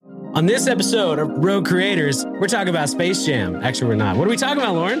On this episode of Rogue Creators, we're talking about Space Jam. Actually, we're not. What are we talking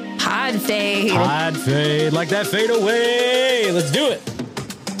about, Lauren? Pod fade. Pod fade, like that fade away. Let's do it.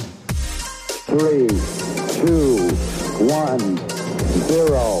 3, 2, 1,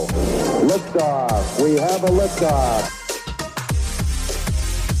 0. Liftoff. We have a liftoff.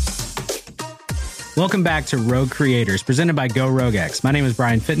 Welcome back to Rogue Creators, presented by Go RogueX. My name is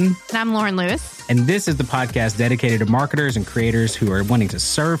Brian Fitton. And I'm Lauren Lewis. And this is the podcast dedicated to marketers and creators who are wanting to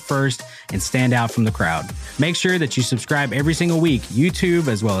serve first and stand out from the crowd. Make sure that you subscribe every single week, YouTube,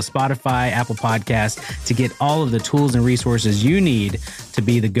 as well as Spotify, Apple Podcasts, to get all of the tools and resources you need to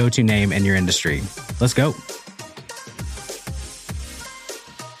be the go-to name in your industry. Let's go.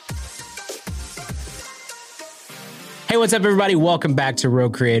 Hey, what's up, everybody? Welcome back to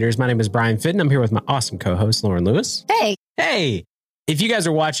Rogue Creators. My name is Brian Fitton. I'm here with my awesome co-host, Lauren Lewis. Hey. Hey. If you guys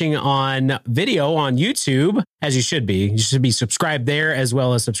are watching on video on YouTube, as you should be subscribed there as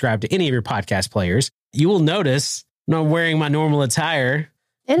well as subscribed to any of your podcast players. You will notice I'm not wearing my normal attire.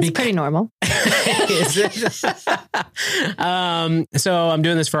 It is pretty normal. Is it? So I'm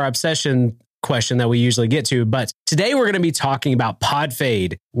doing this for our obsession question that we usually get to, but today we're going to be talking about pod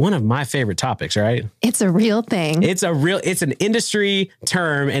fade, one of my favorite topics, right? It's a real thing. It's an industry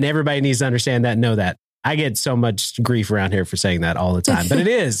term, and everybody needs to understand that and know that. I get so much grief around here for saying that all the time, but it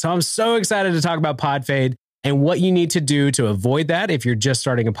is. So I'm so excited to talk about pod fade and what you need to do to avoid that if you're just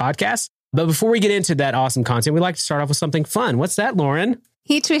starting a podcast. But before we get into that awesome content, we like to start off with something fun. What's that, Lauren?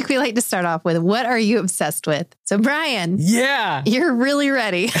 Each week we like to start off with, what are you obsessed with? So Brian, yeah, you're really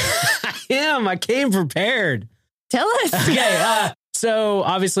ready. I am. I came prepared. Tell us. Okay. So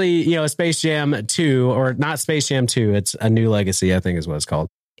obviously, Space Jam 2, or not Space Jam 2, it's A New Legacy, I think is what it's called.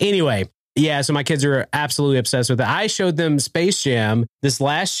 Anyway. Yeah, so my kids are absolutely obsessed with it. I showed them Space Jam this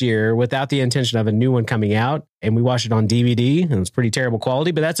last year without the intention of a new one coming out, and we watched it on DVD, and it was pretty terrible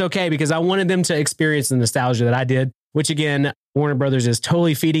quality, but that's okay because I wanted them to experience the nostalgia that I did, which again, Warner Brothers is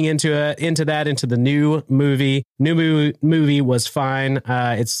totally feeding into the new movie. New movie was fine.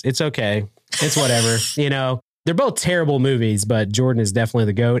 It's okay. It's whatever. They're both terrible movies, but Jordan is definitely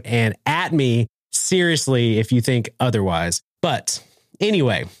the GOAT, and at me, seriously, if you think otherwise. But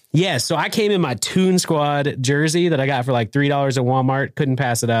anyway, yeah, so I came in my Toon Squad jersey that I got for like $3 at Walmart. Couldn't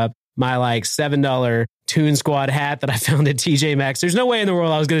pass it up. My like $7 Toon Squad hat that I found at TJ Maxx. There's no way in the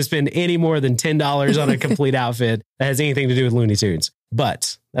world I was going to spend any more than $10 on a complete outfit that has anything to do with Looney Tunes.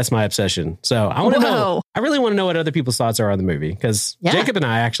 But that's my obsession. So I want to know. I really want to know what other people's thoughts are on the movie because Jacob and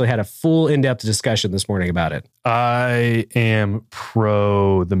I actually had a full in-depth discussion this morning about it. I am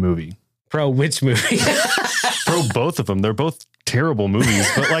pro the movie. Pro which movie? Pro both of them. They're both terrible movies,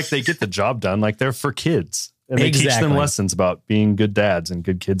 but like they get the job done. Like they're for kids and they teach them lessons about being good dads and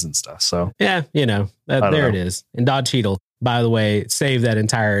good kids and stuff. So yeah, there it is. And Don Cheadle, by the way, saved that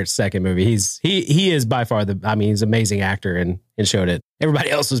entire second movie. He is by far he's an amazing actor and showed it. Everybody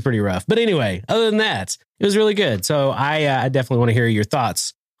else was pretty rough. But anyway, other than that, it was really good. So I definitely want to hear your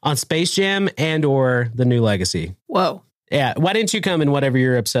thoughts on Space Jam and or The New Legacy. Whoa. Yeah. Why didn't you come in whatever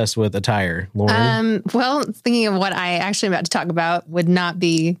you're obsessed with attire, Lauren? Well, thinking of what I actually am about to talk about would not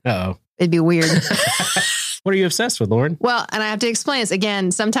be. Uh-oh. It'd be weird. What are you obsessed with, Lauren? Well, and I have to explain this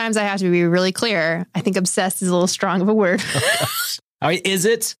again. Sometimes I have to be really clear. I think obsessed is a little strong of a word. Is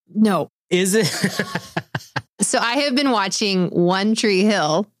it? No. Is it? So I have been watching One Tree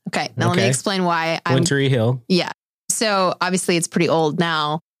Hill. Okay. Now let me explain why. One Tree Hill. Yeah. So obviously it's pretty old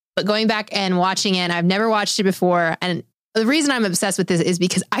now. But going back and watching it, I've never watched it before. And the reason I'm obsessed with this is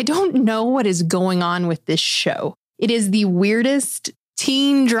because I don't know what is going on with this show. It is the weirdest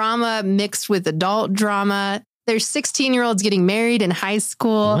teen drama mixed with adult drama. There's 16-year-olds getting married in high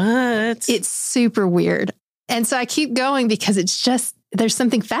school. What? It's super weird. And so I keep going because it's just, there's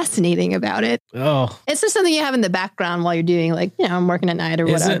something fascinating about it. Oh. It's just something you have in the background while you're doing I'm working at night or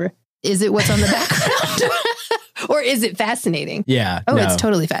whatever. Is it what's on the background? Or is it fascinating? Yeah. Oh, no. It's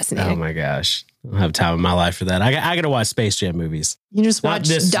totally fascinating. Oh my gosh. I don't have time in my life for that. I got to watch Space Jam movies. You just watch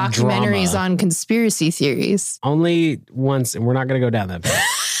documentaries on conspiracy theories. Only once, and we're not going to go down that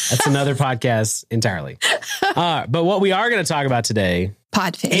path. That's another podcast entirely. But what we are going to talk about today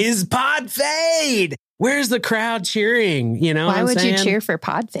is pod fade. Where's the crowd cheering? Why would you cheer for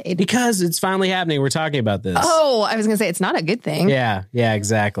pod fade? Because it's finally happening. We're talking about this. Oh, I was going to say it's not a good thing. Yeah,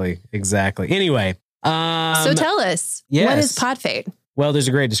 exactly. Anyway. So tell us, what is pod fade? Well, there's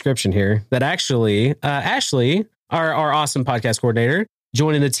a great description here that actually, Ashley, our awesome podcast coordinator,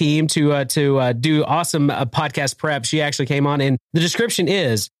 joining the team to do awesome podcast prep. She actually came on, and the description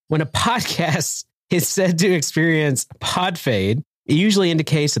is when a podcast is said to experience pod fade, it usually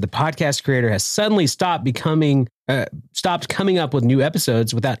indicates that the podcast creator has suddenly stopped coming up with new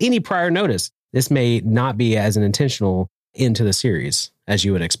episodes without any prior notice. This may not be as an intentional end to the series as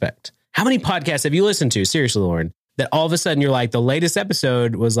you would expect. How many podcasts have you listened to, seriously, Lauren, that all of a sudden you're like, the latest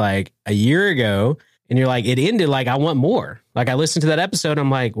episode was like a year ago, and you're like, it ended like, I want more. Like, I listened to that episode, I'm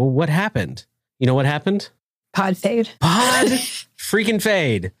like, well, what happened? You know what happened? Pod fade. Pod freaking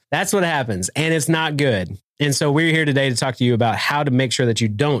fade. That's what happens. And it's not good. And so we're here today to talk to you about how to make sure that you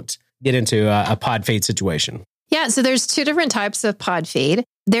don't get into a pod fade situation. Yeah. So there's two different types of pod fade.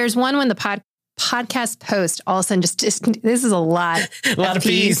 There's one when the podcast post all of a sudden this is a lot of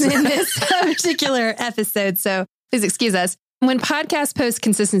P's in this particular episode. So please excuse us. When podcast post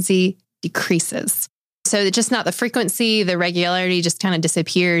consistency decreases. So it's just not the frequency, the regularity just kind of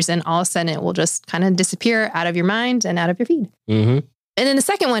disappears, and all of a sudden it will just kind of disappear out of your mind and out of your feed. Mm-hmm. And then the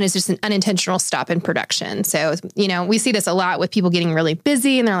second one is just an unintentional stop in production. So, we see this a lot with people getting really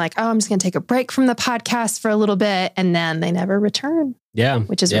busy and they're like, oh, I'm just going to take a break from the podcast for a little bit. And then they never return. Yeah.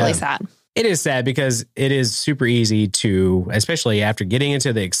 Which is really sad. It is sad because it is super easy to, especially after getting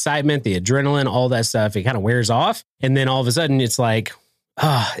into the excitement, the adrenaline, all that stuff, it kind of wears off. And then all of a sudden it's like,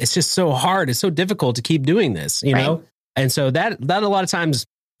 it's just so hard. It's so difficult to keep doing this, you know? And so that a lot of times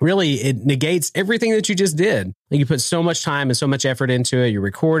really it negates everything that you just did. Like, you put so much time and so much effort into it. You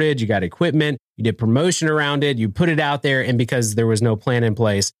recorded, you got equipment, you did promotion around it, you put it out there. And because there was no plan in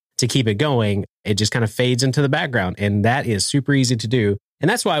place to keep it going, it just kind of fades into the background. And that is super easy to do. And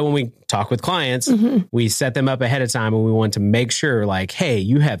that's why when we talk with clients, we set them up ahead of time and we want to make sure, like, hey,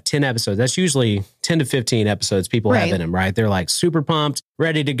 you have 10 episodes. That's usually 10 to 15 episodes people have in them, right? They're like super pumped,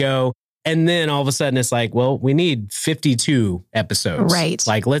 ready to go. And then all of a sudden it's like, well, we need 52 episodes. Right.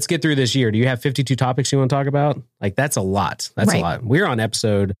 Like, let's get through this year. Do you have 52 topics you want to talk about? Like, that's a lot. That's a lot. We're on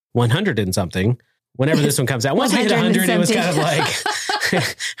episode 100 and something. Whenever this one comes out. Once we hit 100, it was kind of like... I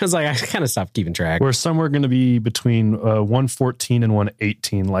was like, I kind of stopped keeping track. We're somewhere going to be between 114 and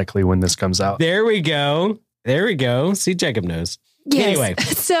 118 likely when this comes out. There we go. See, Jacob knows. Yes. Anyway.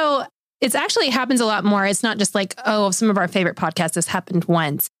 So it actually happens a lot more. It's not just like, oh, some of our favorite podcasts, this happened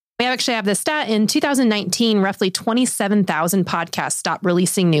once. We actually have this stat. In 2019, roughly 27,000 podcasts stopped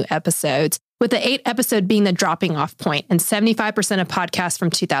releasing new episodes, with the 8th episode being the dropping off point. And 75% of podcasts from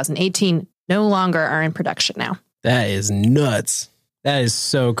 2018 no longer are in production now. That is nuts. That is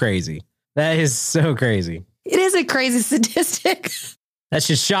so crazy. It is a crazy statistic. That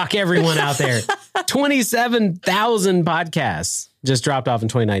should shock everyone out there. 27,000 podcasts just dropped off in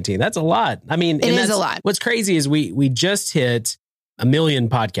 2019. That's a lot. I mean, it is a lot. What's crazy is we just hit 1 million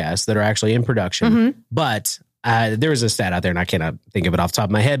podcasts that are actually in production. But there was a stat out there and I cannot think of it off the top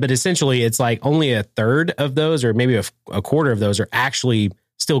of my head. But essentially, it's like only a third of those, or maybe a quarter of those, are actually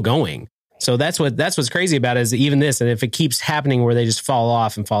still going. So that's what's crazy about it, is even this. And if it keeps happening where they just fall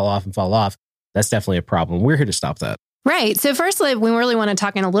off, that's definitely a problem. We're here to stop that. Right. So firstly, we really want to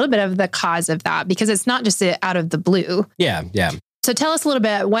talk in a little bit of the cause of that, because it's not just out of the blue. Yeah. So tell us a little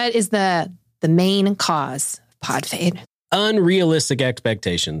bit, what is the main cause of pod fade? Unrealistic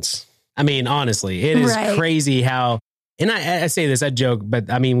expectations. I mean, honestly, it is crazy how, and I say this, I joke,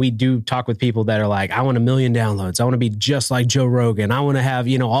 but I mean, we do talk with people that are like, I want 1 million downloads. I want to be just like Joe Rogan. I want to have,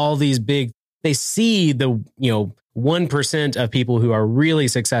 all these big, they see the, 1% of people who are really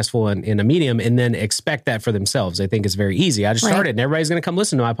successful in a medium and then expect that for themselves. They think it's very easy. I just started and everybody's going to come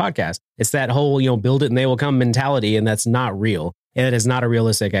listen to my podcast. It's that whole, build it and they will come mentality. And that's not real. And it is not a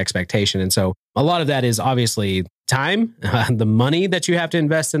realistic expectation. And so a lot of that is obviously time, the money that you have to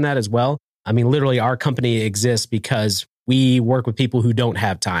invest in that as well. I mean, literally our company exists because we work with people who don't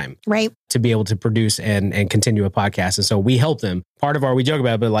have time to be able to produce and continue a podcast. And so we help them. We joke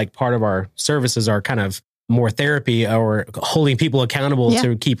about it, but like part of our services are kind of more therapy or holding people accountable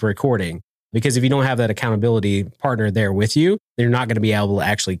to keep recording. Because if you don't have that accountability partner there with you, you're not going to be able to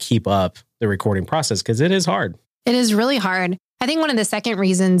actually keep up the recording process, because it is hard. It is really hard. I think one of the second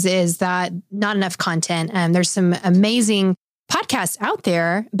reasons is that not enough content. There's some amazing podcasts out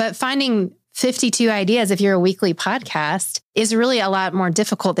there, but finding 52 ideas if you're a weekly podcast is really a lot more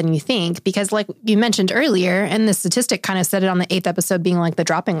difficult than you think, because like you mentioned earlier, and the statistic kind of said it on the 8th episode being like the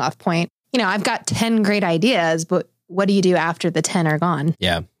dropping off point, I've got 10 great ideas, but what do you do after the 10 are gone?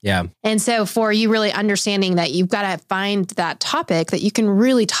 Yeah. And so for you really understanding that you've got to find that topic that you can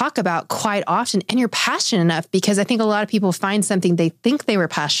really talk about quite often and you're passionate enough, because I think a lot of people find something they think they were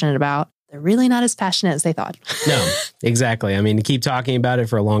passionate about. They're really not as passionate as they thought. No, exactly. I mean, to keep talking about it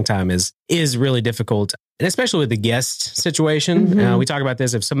for a long time is really difficult. And especially with the guest situation, we talk about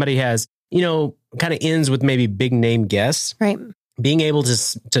this. If somebody has, kind of ends with maybe big name guests, right? being able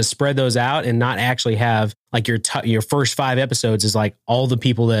to spread those out and not actually have like your first 5 episodes is like all the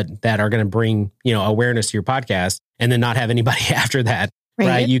people that are going to bring, awareness to your podcast, and then not have anybody after that.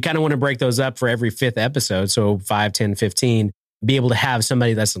 Right. You kind of want to break those up for every 5th episode. So 5, 10, 15, be able to have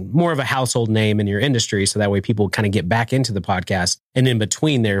somebody that's more of a household name in your industry. So that way people kind of get back into the podcast, and in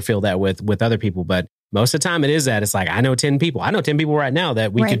between there, fill that with other people. But most of the time it is that it's like, I know 10 people. I know 10 people right now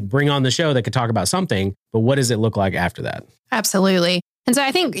that we could bring on the show that could talk about something, but what does it look like after that? Absolutely. And so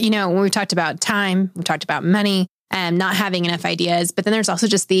I think, when we talked about time, we talked about money and not having enough ideas, but then there's also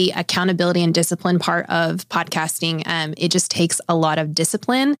just the accountability and discipline part of podcasting. It just takes a lot of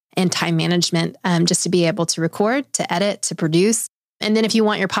discipline and time management just to be able to record, to edit, to produce. And then if you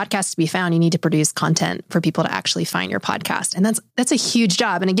want your podcast to be found, you need to produce content for people to actually find your podcast. And that's a huge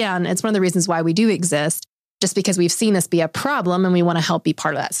job. And again, it's one of the reasons why we do exist, just because we've seen this be a problem and we want to help be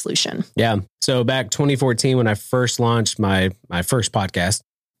part of that solution. Yeah. So back 2014, when I first launched my first podcast,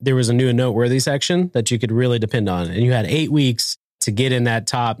 there was a new and noteworthy section that you could really depend on. And you had 8 weeks to get in that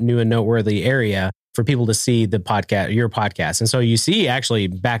top new and noteworthy area for people to see the podcast, your podcast. And so you see, actually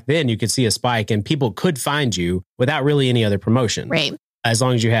back then you could see a spike and people could find you without really any other promotion. Right. As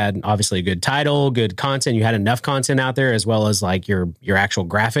long as you had obviously a good title, good content, you had enough content out there, as well as like your actual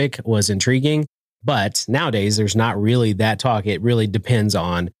graphic was intriguing. But nowadays there's not really that talk. It really depends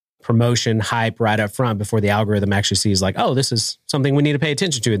on promotion, hype right up front before the algorithm actually sees like, oh, this is something we need to pay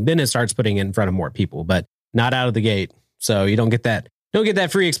attention to. And then it starts putting it in front of more people, but not out of the gate. So you don't get that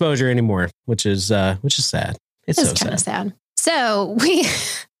free exposure anymore, which is sad. It's so kind of sad. So we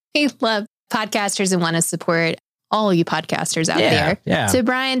love podcasters and want to support all you podcasters out there. Yeah. So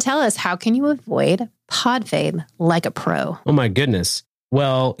Brian, tell us, how can you avoid pod fade like a pro? Oh my goodness.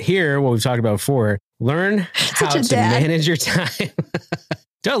 Well, here, what we've talked about before, learn how to manage your time.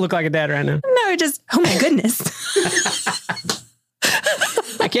 Do I look like a dad right now? No, just, oh my goodness.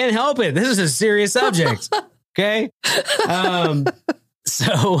 I can't help it. This is a serious subject. Okay.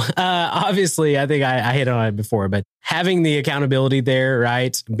 So obviously, I think I hit on it before, but having the accountability there,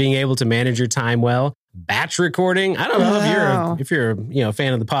 right? Being able to manage your time well. Batch recording. I don't know if you're a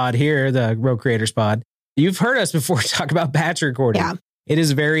fan of the pod here, the Rogue Creators Pod. You've heard us before talk about batch recording. Yeah. It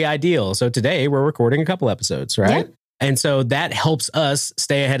is very ideal. So today we're recording a couple episodes, right? Yeah. And so that helps us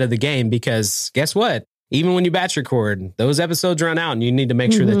stay ahead of the game, because guess what? Even when you batch record, those episodes run out and you need to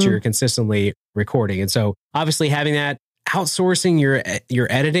make sure that you're consistently recording. And so obviously having that, outsourcing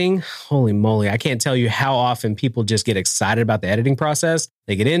your editing, holy moly, I can't tell you how often people just get excited about the editing process.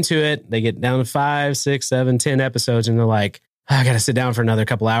 They get into it, they get down to 5, 6, 7, 10 episodes and they're like, I got to sit down for another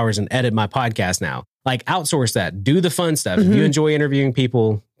couple hours and edit my podcast now. Like, outsource that, do the fun stuff. If you enjoy interviewing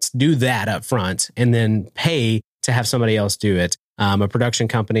people, do that up front and then pay to have somebody else do it. A production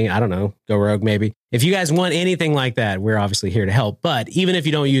company, I don't know, Go Rogue maybe. If you guys want anything like that, we're obviously here to help. But even if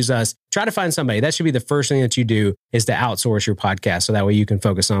you don't use us, try to find somebody. That should be the first thing that you do, is to outsource your podcast. So that way you can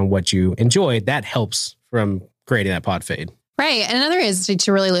focus on what you enjoy. That helps from creating that pod fade. Right. And another is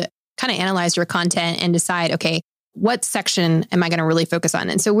to really kind of analyze your content and decide, okay, what section am I going to really focus on?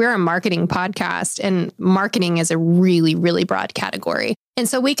 And so we're a marketing podcast, and marketing is a really, really broad category. And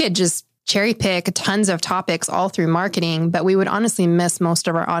so we could just cherry pick tons of topics all through marketing, but we would honestly miss most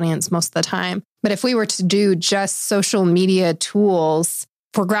of our audience most of the time. But if we were to do just social media tools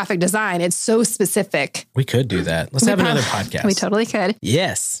for graphic design, it's so specific. We could do that. Let's have another podcast. We totally could.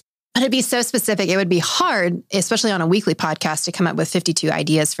 Yes. But it'd be so specific. It would be hard, especially on a weekly podcast, to come up with 52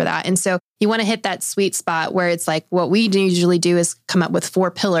 ideas for that. And so you want to hit that sweet spot where it's like, what we usually do is come up with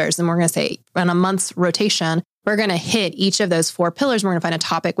 4 pillars. And we're going to say on a month's rotation, we're going to hit each of those 4 pillars. We're going to find a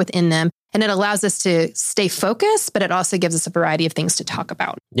topic within them. And it allows us to stay focused, but it also gives us a variety of things to talk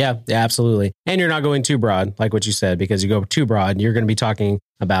about. Yeah, absolutely. And you're not going too broad, like what you said, because you go too broad, you're going to be talking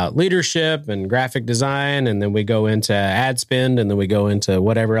about leadership and graphic design. And then we go into ad spend, and then we go into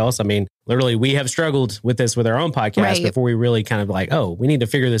whatever else. I mean, literally, we have struggled with this with our own podcast before we really kind of like, oh, we need to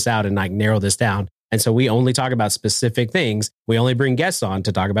figure this out and like narrow this down. And so we only talk about specific things. We only bring guests on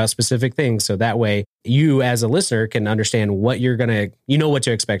to talk about specific things. So that way you as a listener can understand what you're going to, what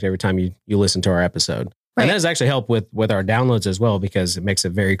to expect every time you listen to our episode. Right. And that has actually helped with our downloads as well, because it makes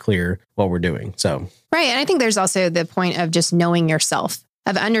it very clear what we're doing. So, right. And I think there's also the point of just knowing yourself,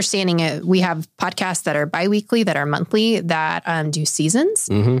 of understanding it. We have podcasts that are biweekly, that are monthly, that do seasons.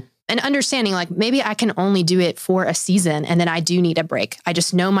 And understanding, like, maybe I can only do it for a season and then I do need a break. I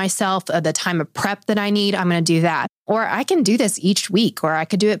just know myself, the time of prep that I need, I'm going to do that. Or I can do this each week, or I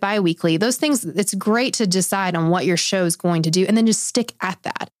could do it bi-weekly. Those things, it's great to decide on what your show is going to do and then just stick at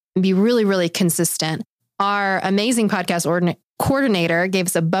that and be really, really consistent. Our amazing podcast coordinator gave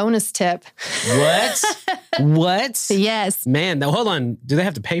us a bonus tip. What? What? Yes. Man, hold on. Do they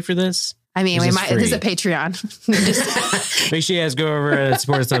have to pay for this? I mean, we might. This is a Patreon. Make sure you guys go over and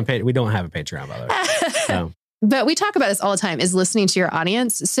support us on Patreon. We don't have a Patreon, by the way. So. But we talk about this all the time, is listening to your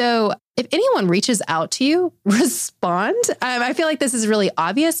audience. So if anyone reaches out to you, respond. I feel like this is really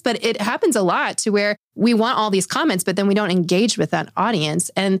obvious, but it happens a lot to where we want all these comments, but then we don't engage with that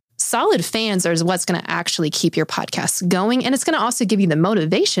audience. And solid fans are what's going to actually keep your podcast going. And it's going to also give you the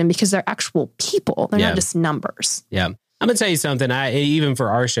motivation because they're actual people. They're not just numbers. Yeah. I'm going to tell you something. Even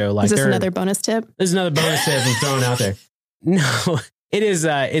for our show, like, is this another bonus tip? This is another bonus tip I'm throwing out there. No. It is.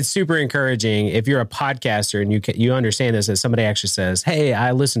 It's super encouraging if you're a podcaster and you understand this, as somebody actually says, "Hey,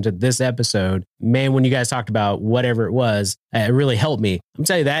 I listened to this episode. Man, when you guys talked about whatever it was, it really helped me." I'm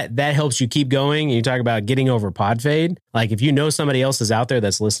telling you that helps you keep going. And you talk about getting over pod fade. Like, if you know somebody else is out there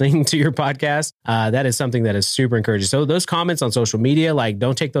that's listening to your podcast, that is something that is super encouraging. So those comments on social media, like,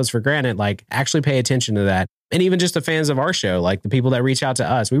 don't take those for granted. Like, actually pay attention to that. And even just the fans of our show, like the people that reach out to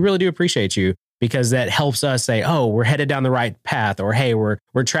us, we really do appreciate you. Because that helps us say, oh, we're headed down the right path, or hey, we're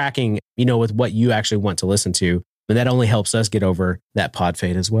tracking, with what you actually want to listen to. But that only helps us get over that pod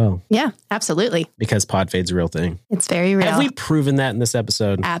fade as well. Yeah, absolutely. Because pod fade's a real thing. It's very real. Have we proven that in this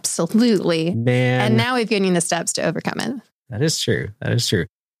episode? Absolutely. Man. And now we've given you the steps to overcome it. That is true. That is true.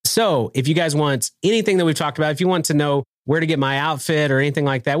 So if you guys want anything that we've talked about, if you want to know where to get my outfit or anything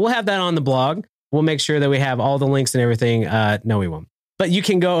like that, we'll have that on the blog. We'll make sure that we have all the links and everything. No, we won't. But you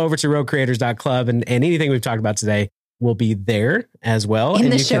can go over to roguecreators.club and anything we've talked about today will be there as well. In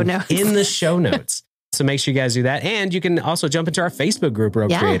the show notes. In the show notes. So make sure you guys do that. And you can also jump into our Facebook group,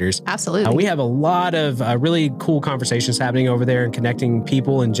 Rogue Creators. Absolutely. We have a lot of really cool conversations happening over there and connecting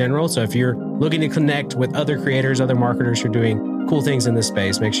people in general. So if you're looking to connect with other creators, other marketers who are doing cool things in this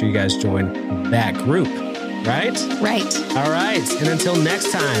space, make sure you guys join that group. Right? Right. All right. And until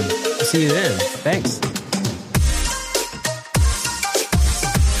next time, I'll see you then. Thanks.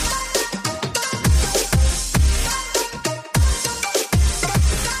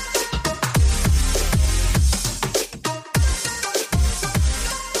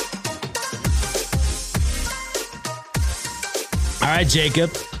 All right,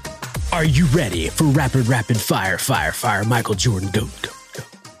 Jacob, are you ready for rapid fire, Michael Jordan, go.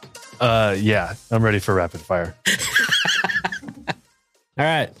 Yeah, I'm ready for rapid fire. All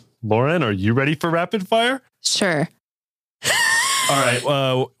right. Lauren, are you ready for rapid fire? Sure. All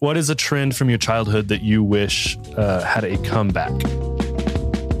right. What is a trend from your childhood that you wish had a comeback?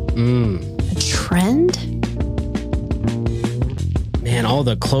 A trend? Man, all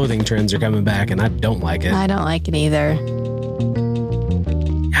the clothing trends are coming back and I don't like it. I don't like it either.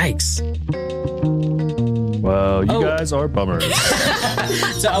 Yikes. Well, you guys are bummers.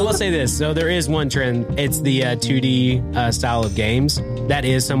 So I will say this. So there is one trend. It's the 2D style of games. That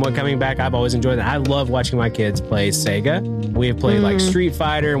is somewhat coming back. I've always enjoyed that. I love watching my kids play Sega. We have played like Street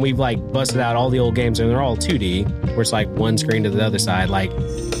Fighter and we've like busted out all the old games and they're all 2D, where it's like one screen to the other side. Like,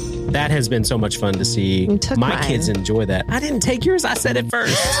 that has been so much fun to see my kids enjoy that. I didn't take yours. I said it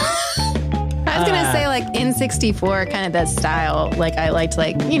first. I was going to say like N64, kind of that style. Like I liked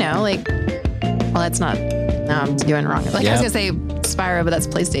well, that's not, no, I'm doing it wrong. Like I was going to say Spyro, but that's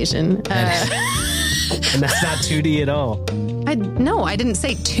PlayStation. And that's not 2D at all. No, I didn't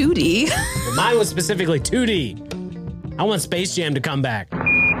say 2D. Mine was specifically 2D. I want Space Jam to come back.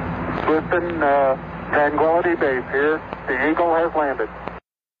 Houston, Tranquility Base here. The Eagle has landed.